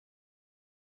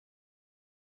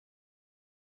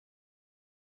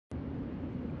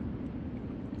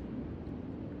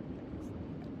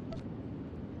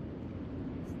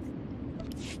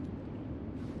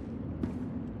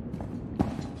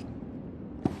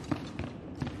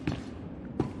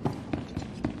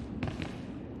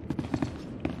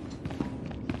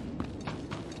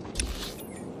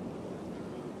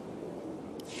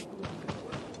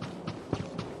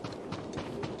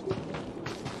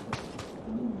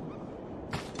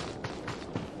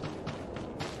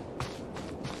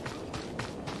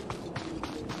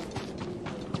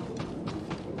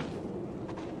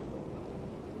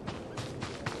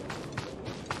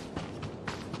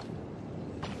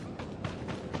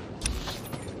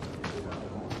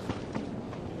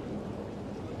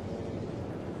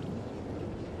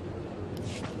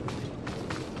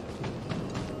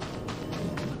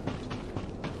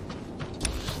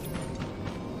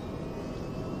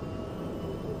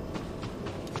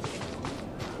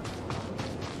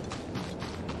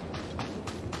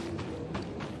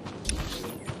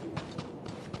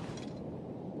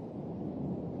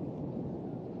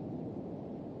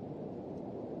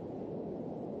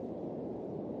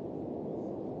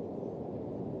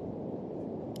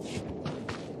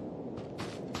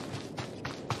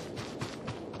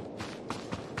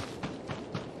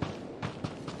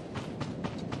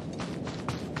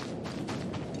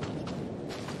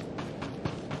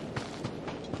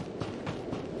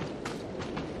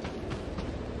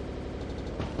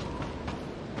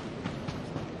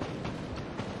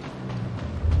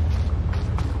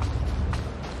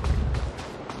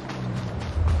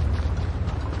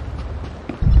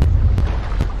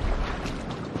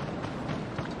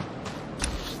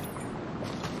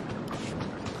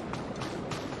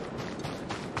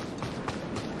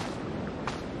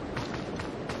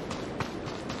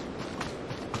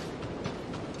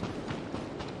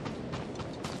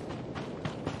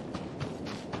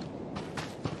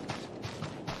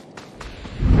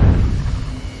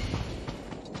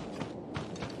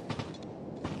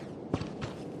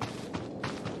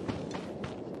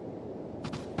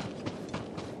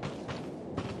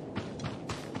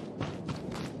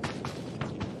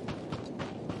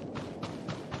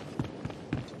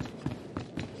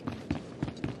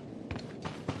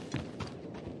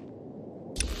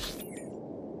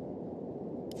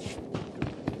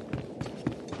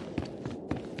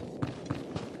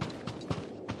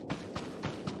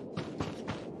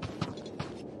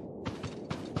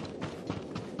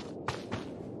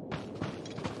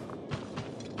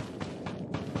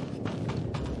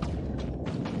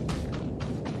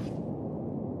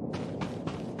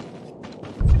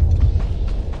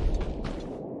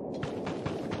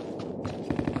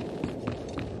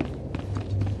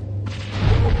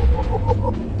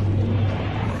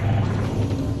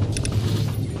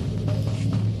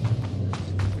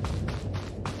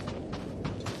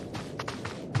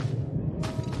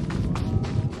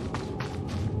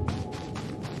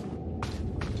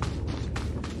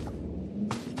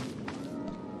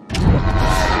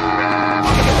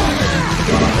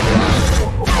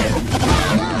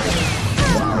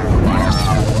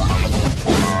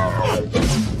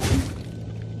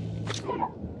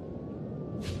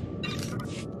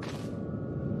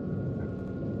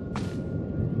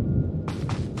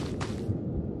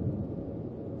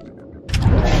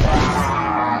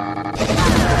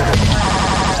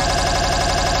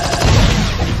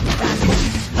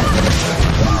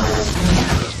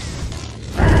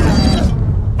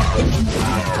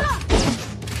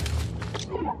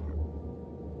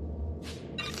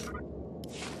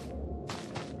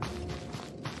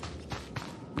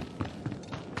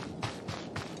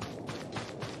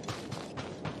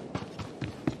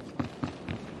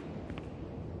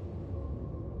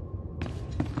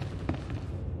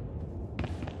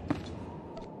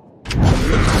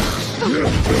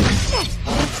Jedi.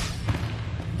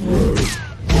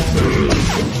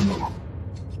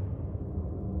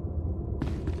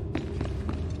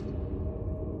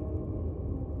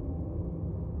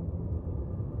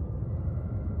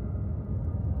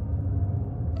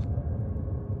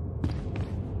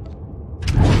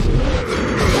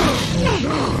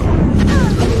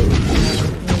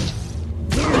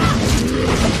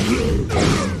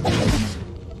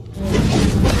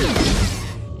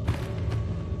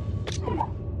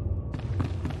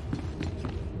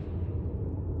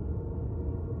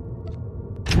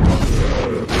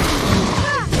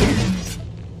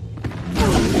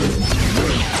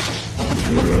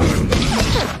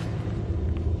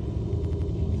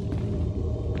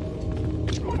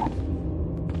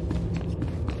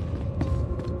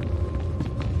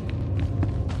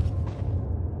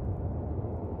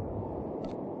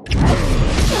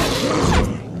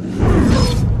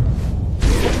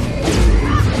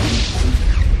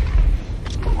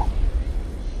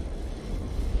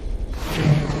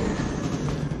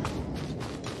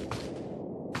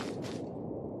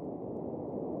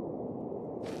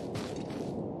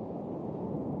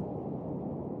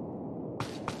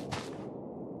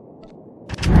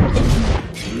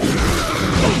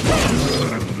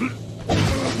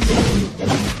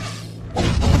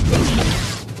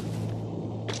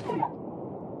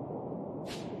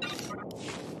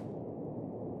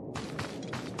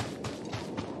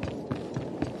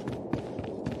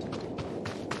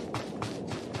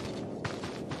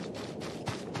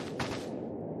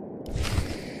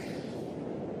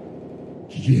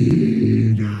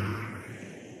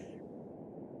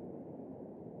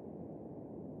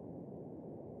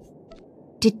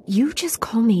 Did you just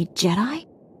call me Jedi?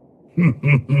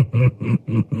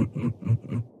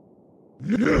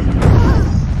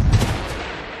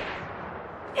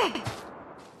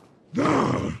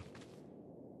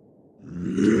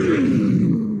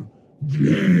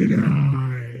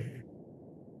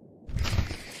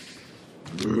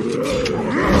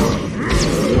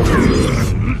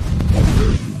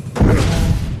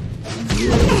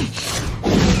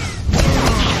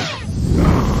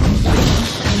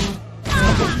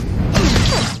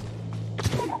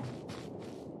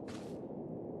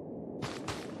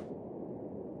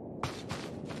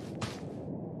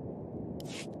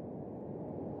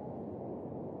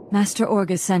 Master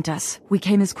Orgus sent us. We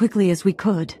came as quickly as we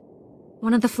could.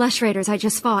 One of the Flesh Raiders I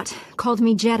just fought called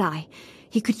me Jedi.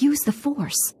 He could use the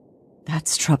Force.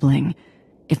 That's troubling.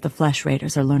 If the Flesh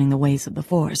Raiders are learning the ways of the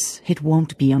Force, it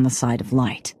won't be on the side of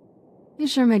light. You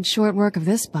sure made short work of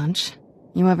this bunch.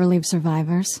 You ever leave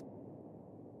survivors?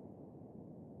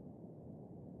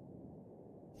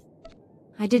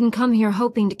 I didn't come here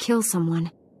hoping to kill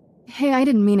someone. Hey, I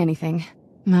didn't mean anything.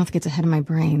 Mouth gets ahead of my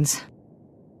brains.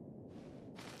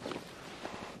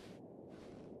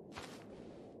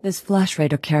 This Flesh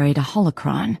Raider carried a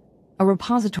holocron, a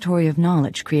repository of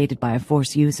knowledge created by a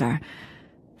Force user.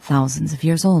 Thousands of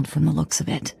years old from the looks of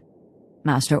it.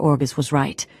 Master Orgus was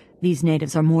right. These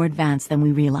natives are more advanced than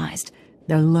we realized.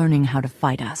 They're learning how to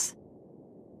fight us.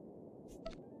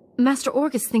 Master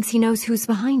Orgus thinks he knows who's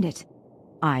behind it.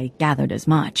 I gathered as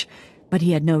much, but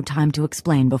he had no time to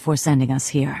explain before sending us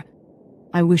here.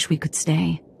 I wish we could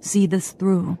stay, see this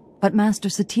through, but Master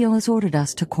Satele has ordered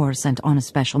us to Coruscant on a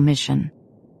special mission.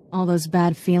 All those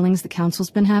bad feelings the Council's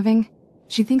been having?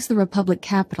 She thinks the Republic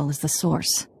capital is the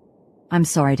source. I'm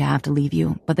sorry to have to leave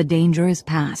you, but the danger is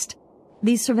past.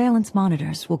 These surveillance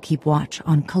monitors will keep watch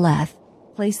on Kaleth,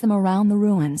 place them around the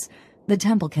ruins. The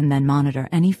temple can then monitor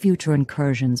any future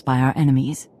incursions by our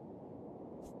enemies.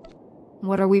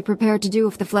 What are we prepared to do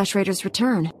if the Flesh Raiders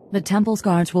return? The temple's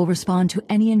guards will respond to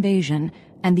any invasion,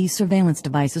 and these surveillance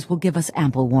devices will give us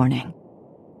ample warning.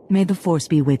 May the Force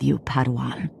be with you,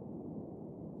 Padawan.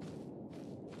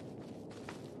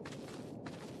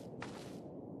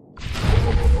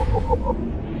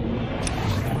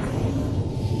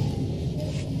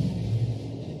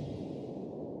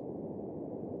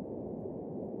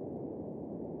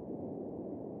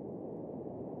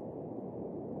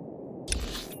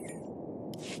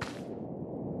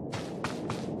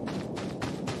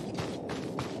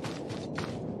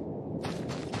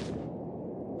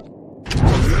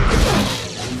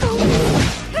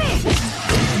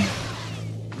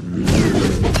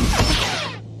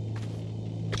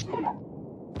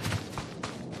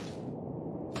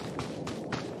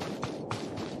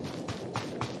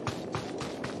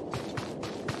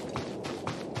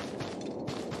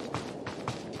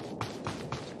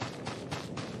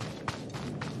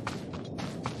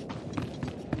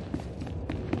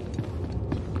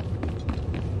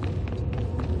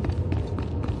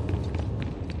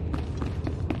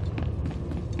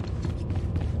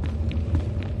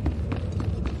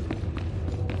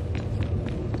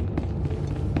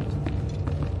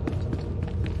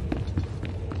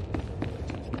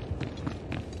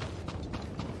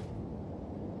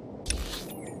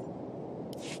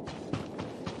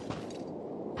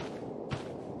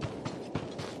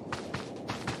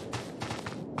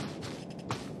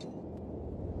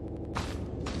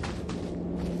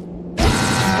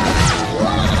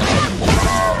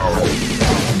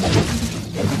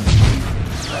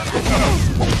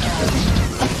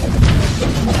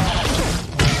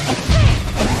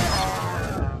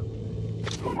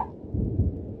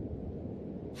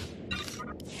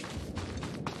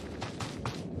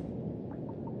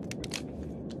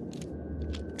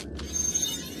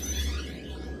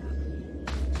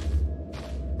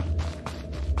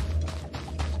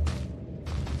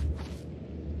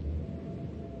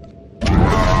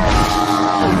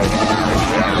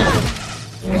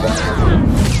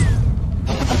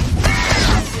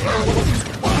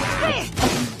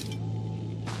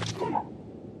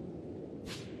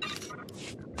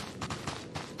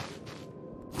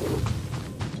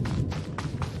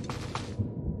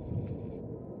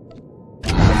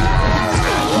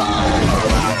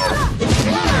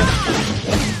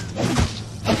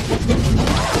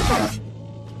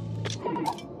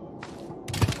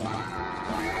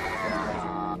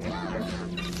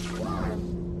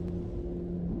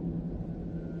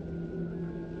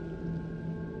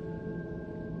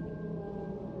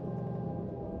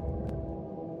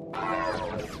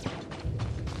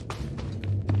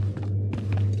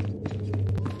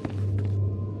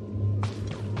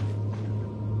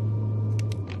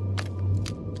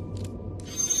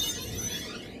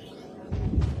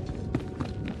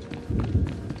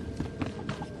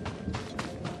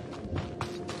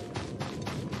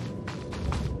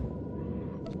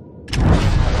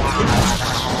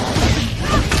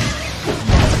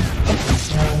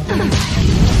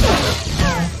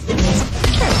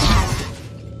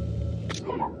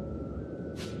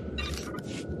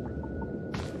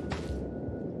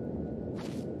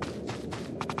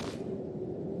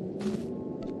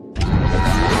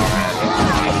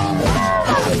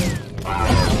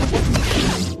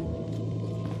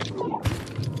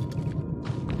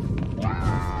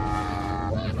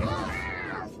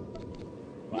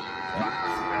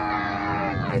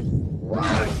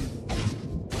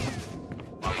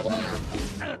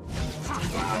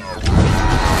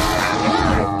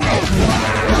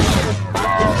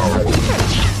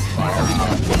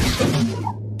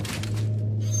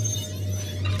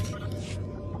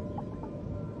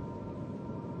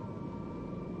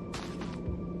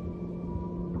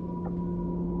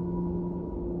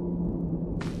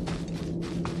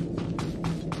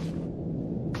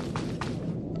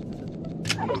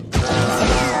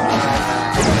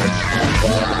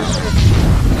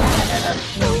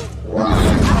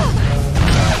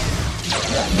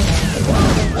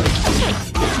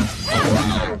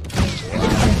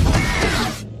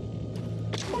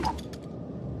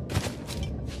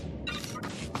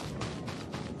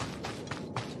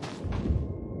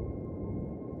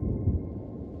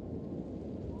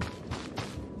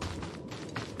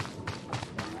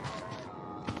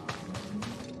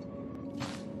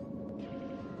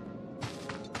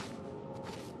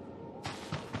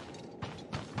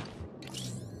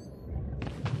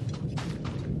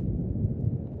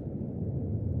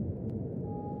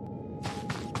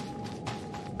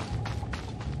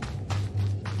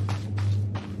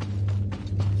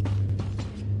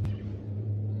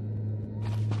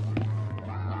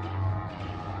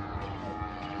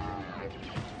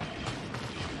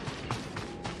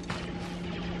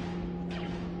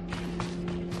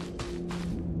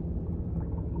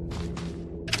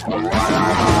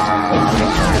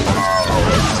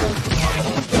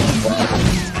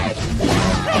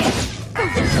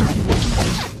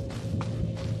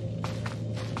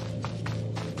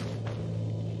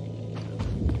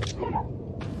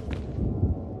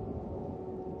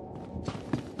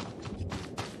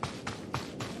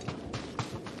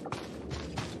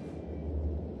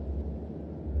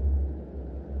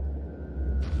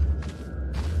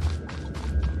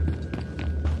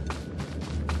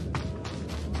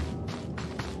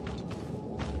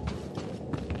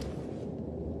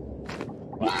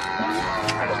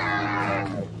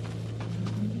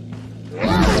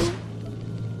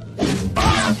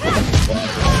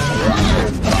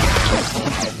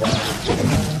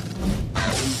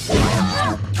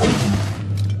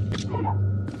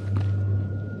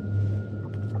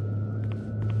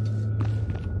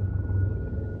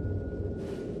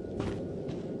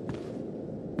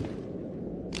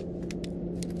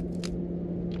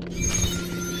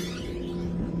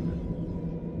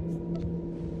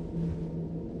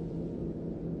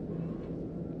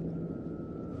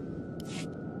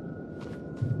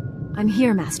 I'm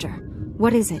here, Master.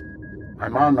 What is it?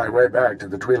 I'm on my way back to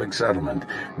the Wielding settlement.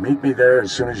 Meet me there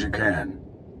as soon as you can.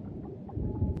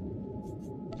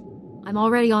 I'm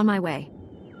already on my way.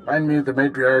 Find me at the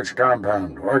Matriarch's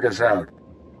compound. Orgus out.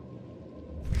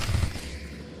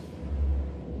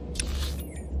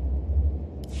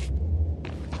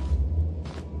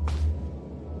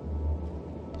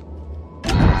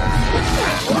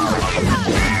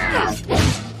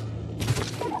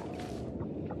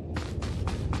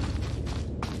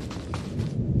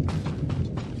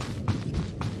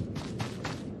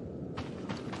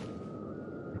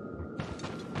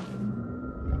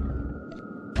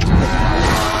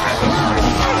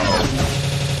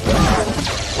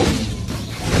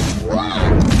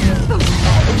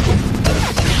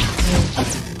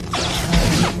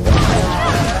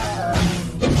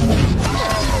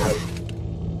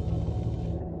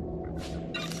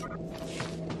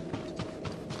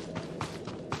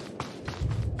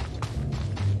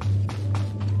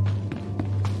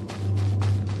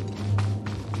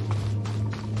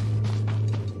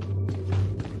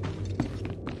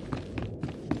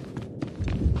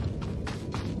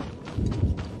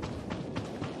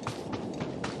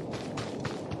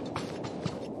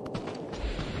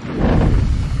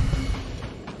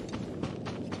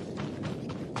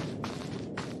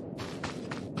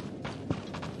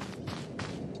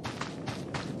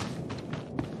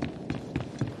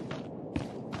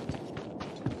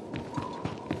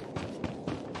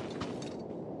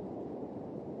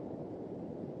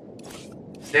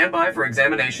 Stand by for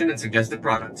examination and suggested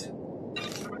product.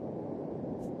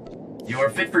 You are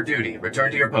fit for duty. Return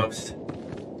to your post.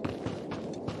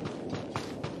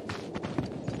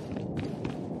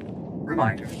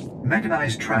 Reminder,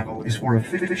 mechanized travel is for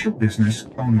official business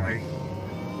only.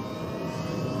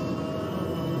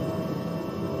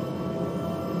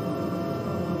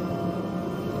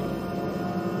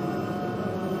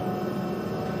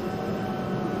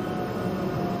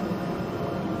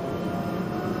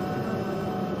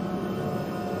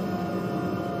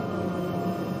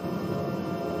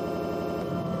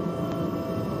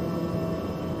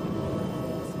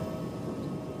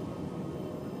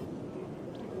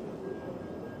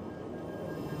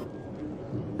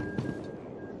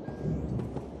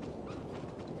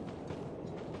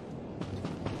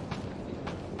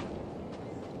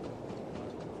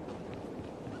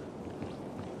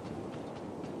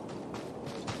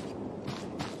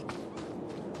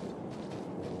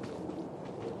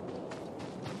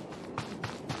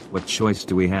 What choice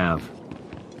do we have?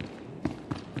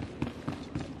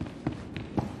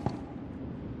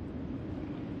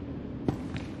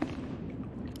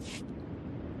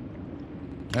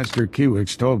 Master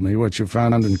Kiwix told me what you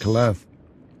found in Caleth.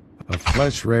 A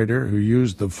flesh raider who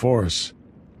used the Force.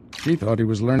 She thought he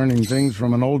was learning things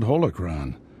from an old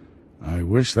holocron. I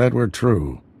wish that were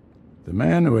true. The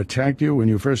man who attacked you when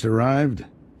you first arrived,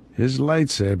 his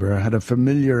lightsaber had a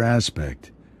familiar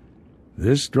aspect.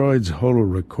 This droid's holo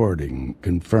recording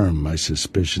confirmed my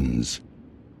suspicions.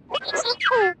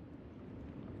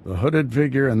 The hooded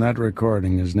figure in that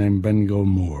recording is named Bengal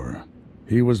Moore.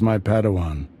 He was my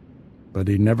Padawan, but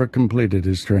he never completed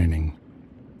his training.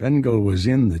 Bengal was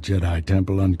in the Jedi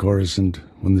Temple on Coruscant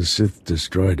when the Sith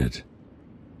destroyed it.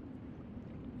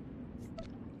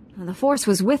 The Force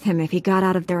was with him if he got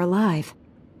out of there alive.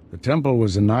 The temple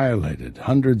was annihilated.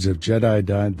 Hundreds of Jedi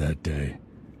died that day.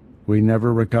 We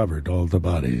never recovered all the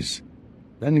bodies.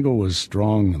 Bengal was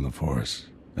strong in the Force,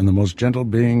 and the most gentle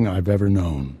being I've ever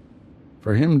known.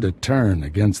 For him to turn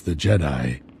against the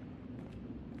Jedi,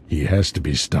 he has to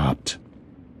be stopped.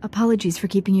 Apologies for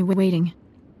keeping you waiting.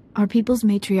 Our people's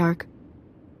matriarch,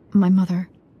 my mother,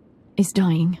 is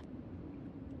dying.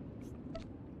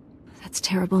 That's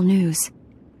terrible news.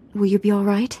 Will you be all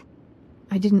right?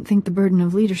 I didn't think the burden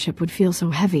of leadership would feel so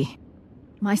heavy.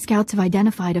 My scouts have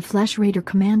identified a Flesh Raider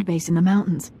command base in the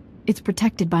mountains. It's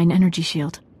protected by an energy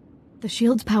shield. The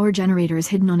shield's power generator is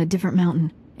hidden on a different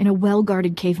mountain, in a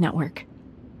well-guarded cave network.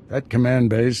 That command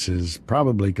base is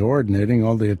probably coordinating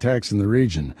all the attacks in the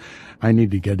region. I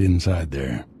need to get inside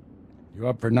there. You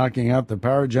up for knocking out the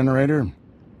power generator?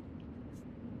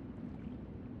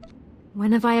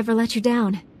 When have I ever let you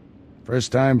down?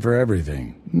 First time for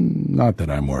everything. Not that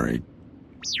I'm worried.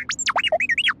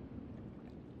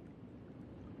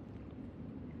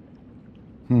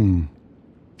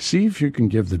 See if you can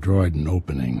give the droid an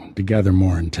opening to gather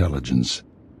more intelligence.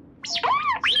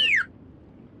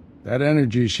 That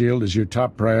energy shield is your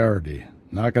top priority.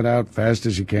 Knock it out fast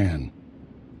as you can.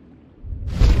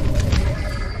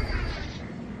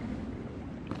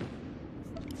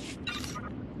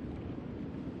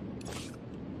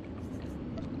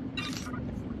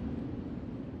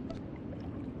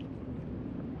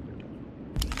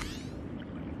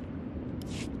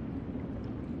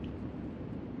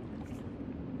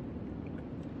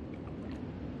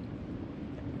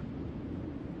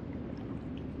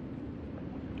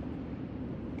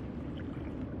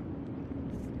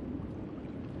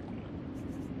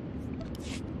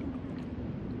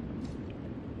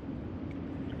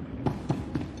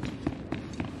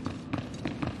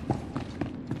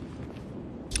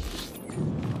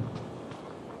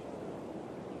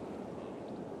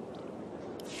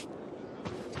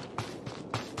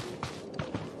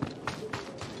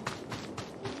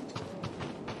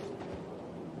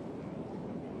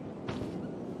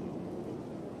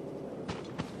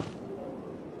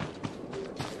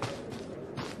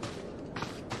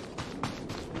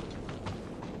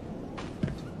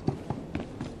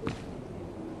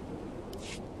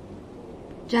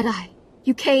 Jedi,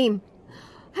 you came.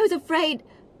 I was afraid.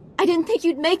 I didn't think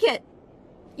you'd make it.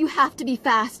 You have to be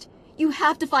fast. You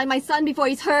have to find my son before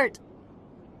he's hurt.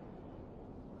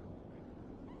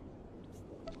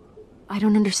 I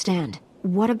don't understand.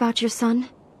 What about your son?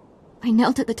 I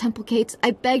knelt at the temple gates.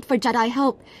 I begged for Jedi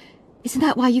help. Isn't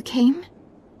that why you came?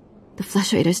 The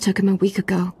Flesh Raiders took him a week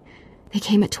ago. They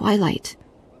came at twilight.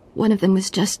 One of them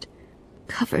was just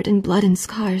covered in blood and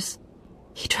scars.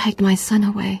 He dragged my son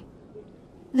away.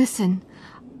 Listen,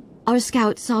 our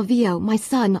scout saw Vio, my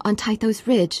son, on Tython's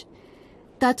ridge.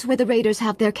 That's where the raiders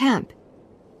have their camp.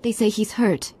 They say he's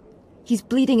hurt. He's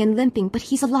bleeding and limping, but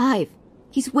he's alive.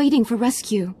 He's waiting for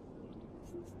rescue.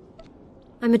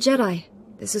 I'm a Jedi.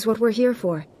 This is what we're here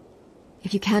for.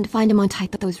 If you can't find him on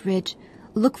Tython's ridge,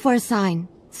 look for a sign.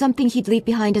 Something he'd leave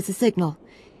behind as a signal.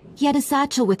 He had a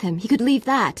satchel with him. He could leave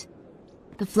that.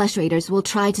 The Flesh Raiders will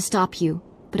try to stop you,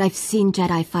 but I've seen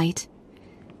Jedi fight.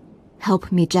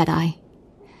 Help me, Jedi.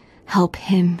 Help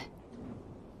him.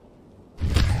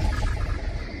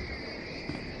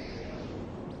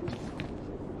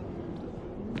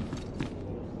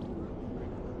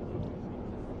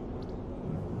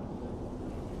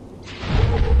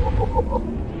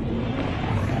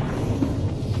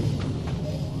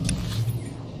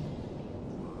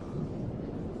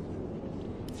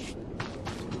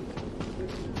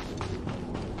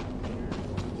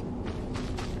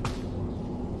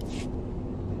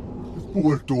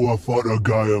 Puerto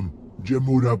Faragayam,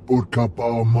 Jemura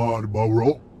Purkapa Mar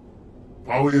Bauro.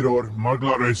 Power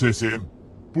Maglaresem,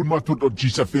 Purmatuto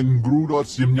Gisafin Gruda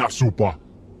Simnia Supa.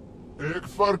 Ek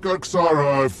Farkak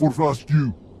Sara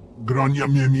Furflasku, Grania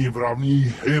Mimi Vravni,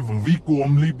 Hev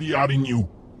Vikum Libiarinu.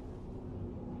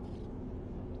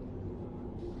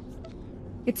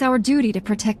 It's our duty to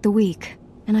protect the weak,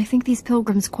 and I think these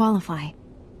pilgrims qualify.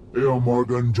 Eo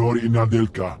Morgan Jori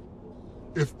Nadelka.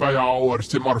 If by our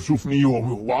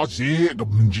Semarsufnio was a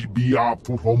Gbia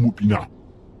for Homupina.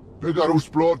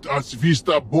 Pegarus plot as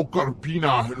Vista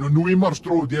Bocarpina,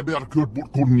 Nuimarstro de Berkurt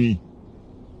Burkurni.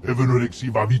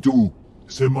 Evenurexi Vavitu,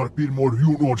 Semarpilmor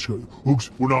Unoch, Hooks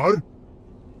Punar?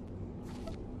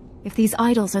 If these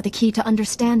idols are the key to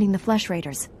understanding the Flesh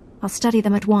Raiders, I'll study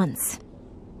them at once.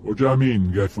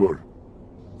 Ojamin, Getfur.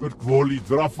 Verkvoli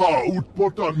Drafa ut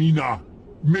Potamina.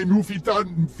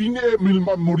 Menufitan fine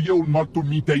milman morion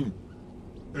maltomitein.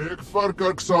 Ek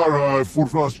farkak Sara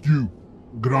Furflasku.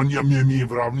 Grania Mimi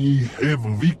Vravni Hev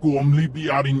Vikum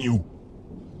Libiarinu.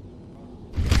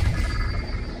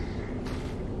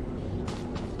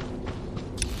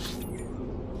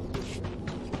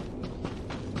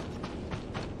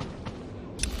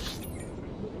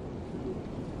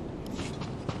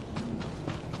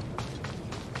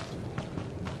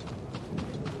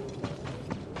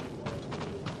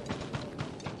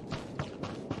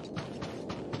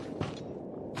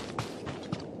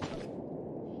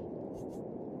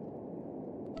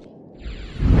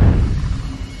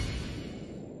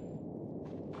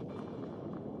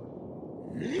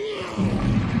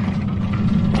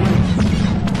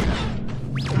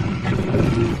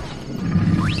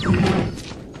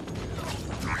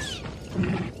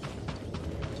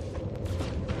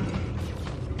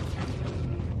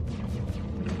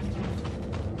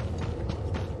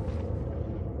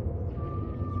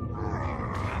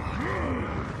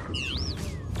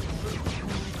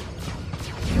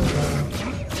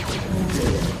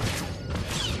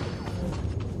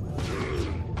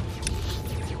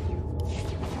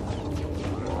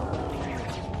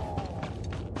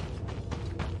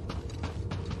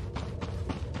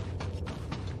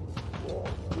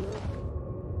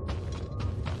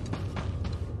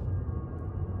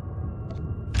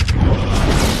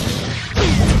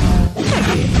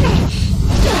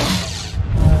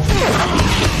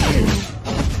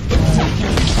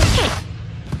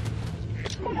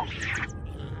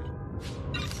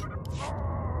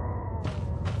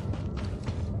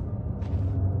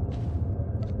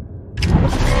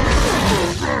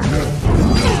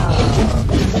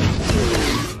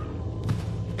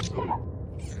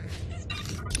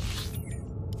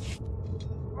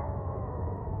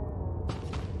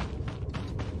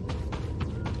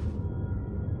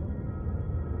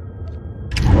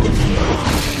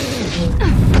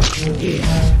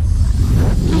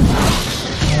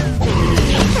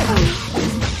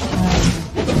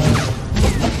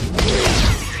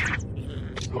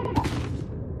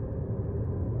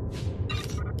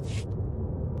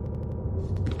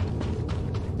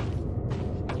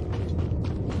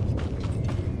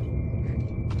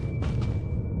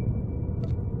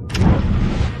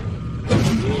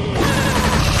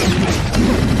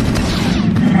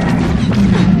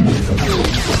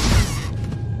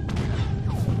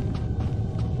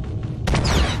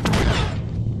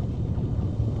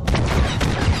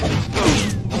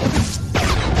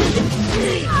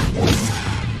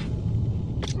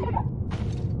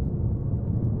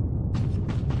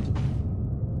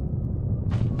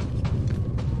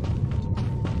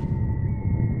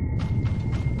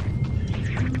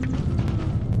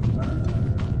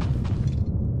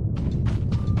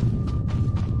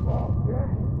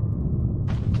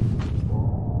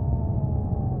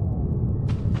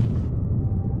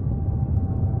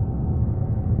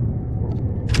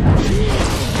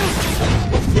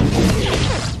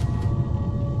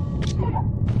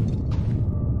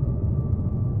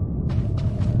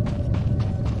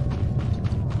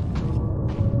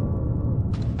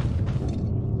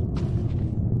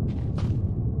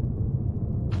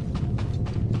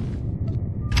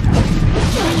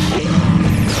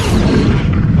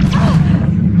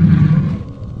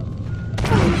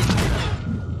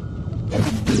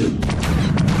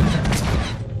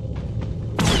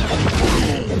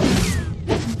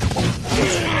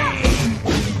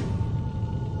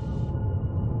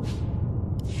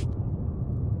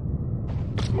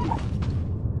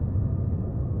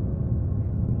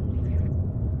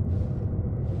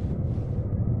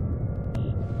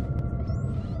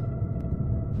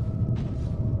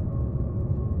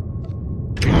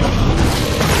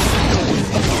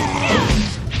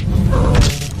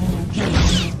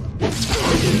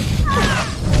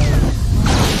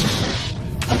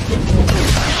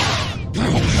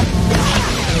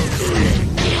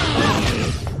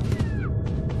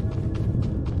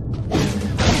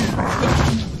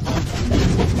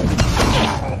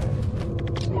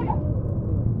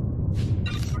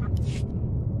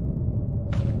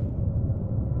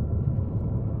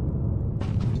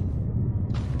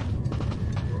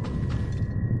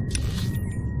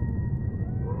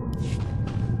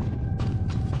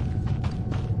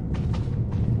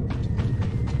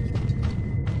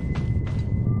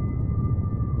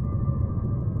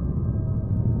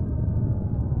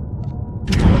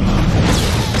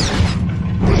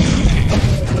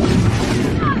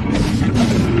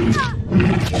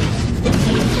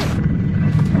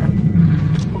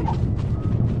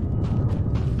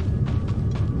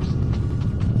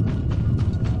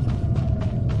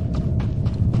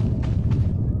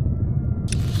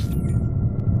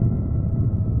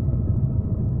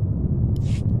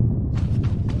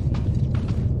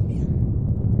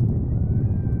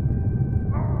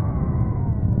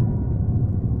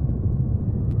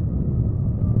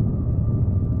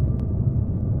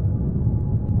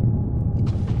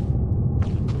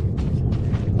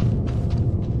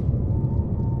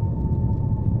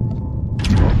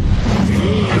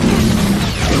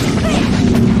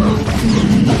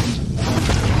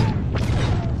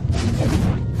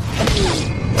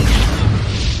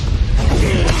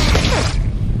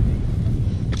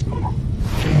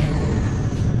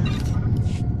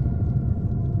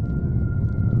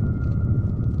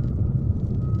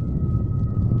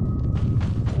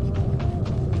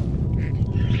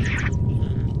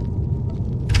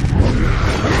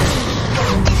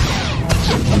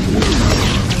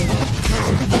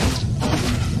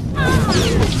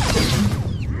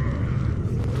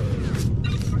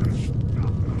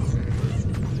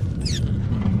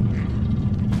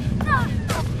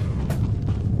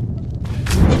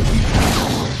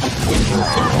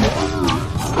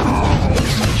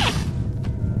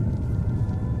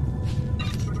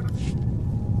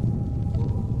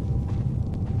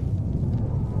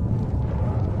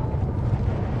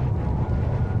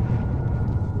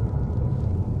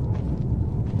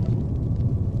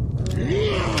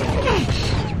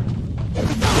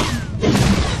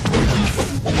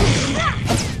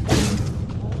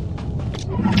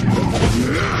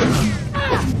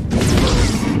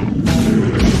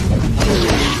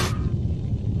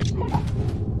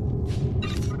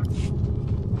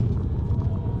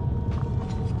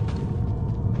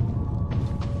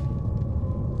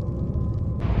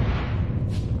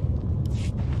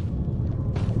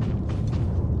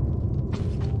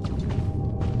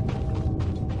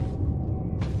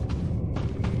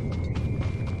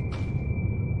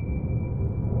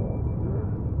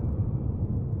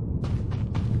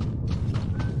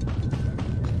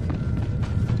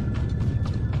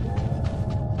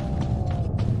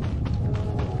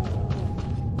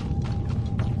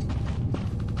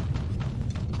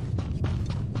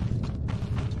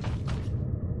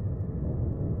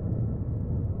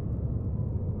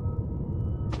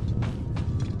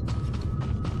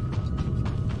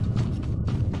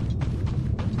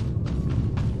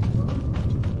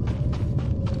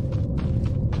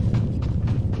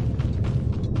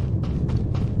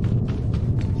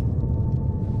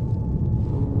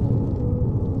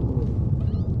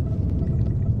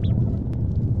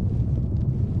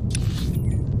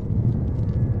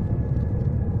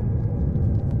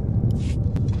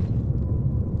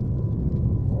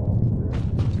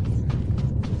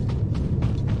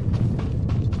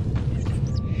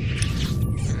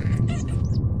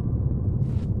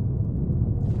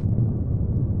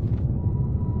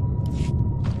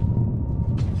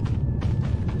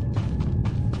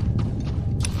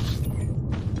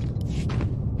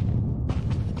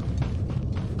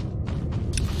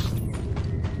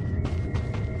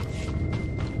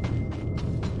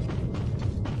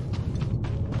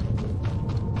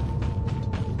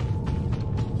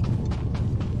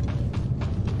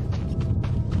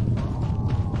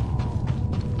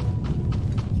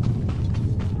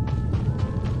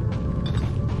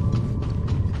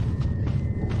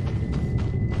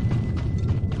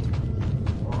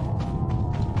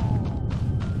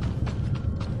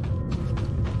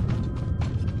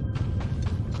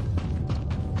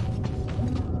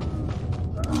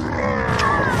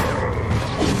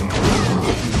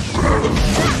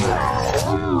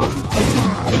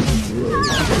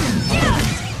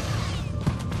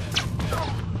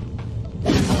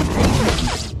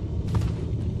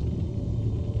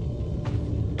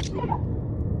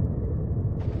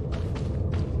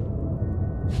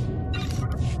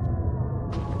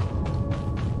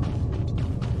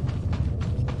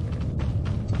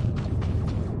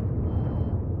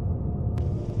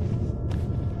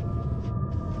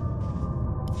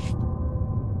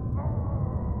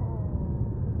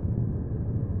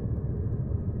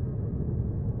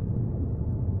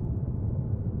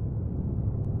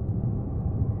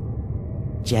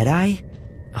 Jedi?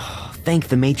 Oh, thank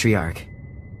the matriarch.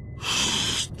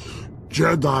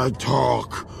 Jedi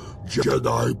talk.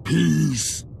 Jedi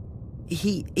peace.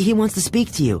 He wants to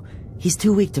speak to you. He's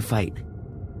too weak to fight.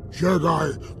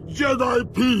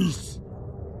 Jedi peace.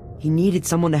 He needed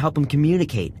someone to help him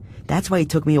communicate. That's why he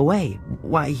took me away.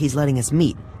 Why he's letting us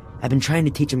meet. I've been trying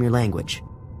to teach him your language.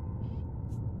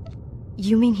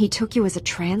 You mean he took you as a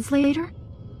translator?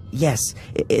 Yes,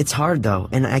 it's hard though,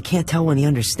 and I can't tell when he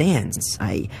understands.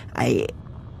 Head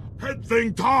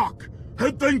thing talk!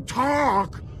 Head thing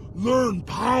talk! Learn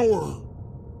power!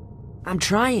 I'm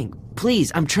trying.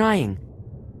 Please, I'm trying.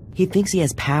 He thinks he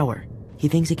has power. He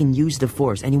thinks he can use the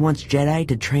Force, and he wants Jedi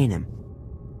to train him.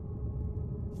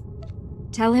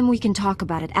 Tell him we can talk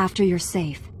about it after you're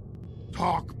safe.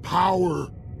 Talk power!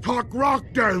 Talk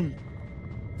Rockden!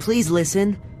 Please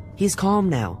listen. He's calm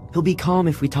now. He'll be calm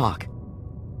if we talk.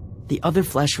 The other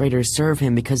Flesh Raiders serve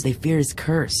him because they fear his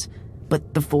curse,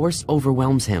 but the Force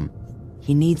overwhelms him.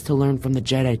 He needs to learn from the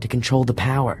Jedi to control the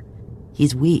power.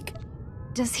 He's weak.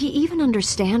 Does he even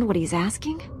understand what he's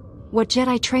asking? What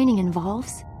Jedi training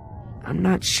involves? I'm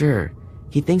not sure.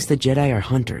 He thinks the Jedi are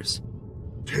hunters.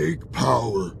 Take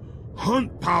power.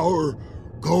 Hunt power.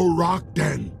 Go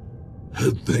Rockden.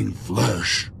 Head thing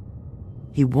flesh.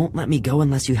 He won't let me go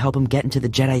unless you help him get into the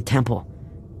Jedi Temple.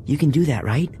 You can do that,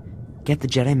 right? Get the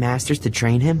Jedi Masters to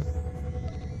train him?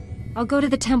 I'll go to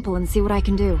the temple and see what I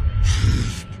can do.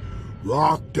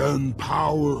 Rockden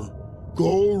power.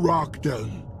 Go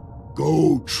Rockden.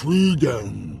 Go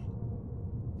Treeden.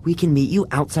 We can meet you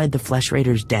outside the Flesh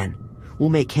Raiders' den. We'll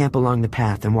make camp along the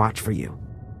path and watch for you.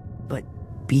 But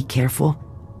be careful.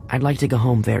 I'd like to go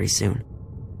home very soon.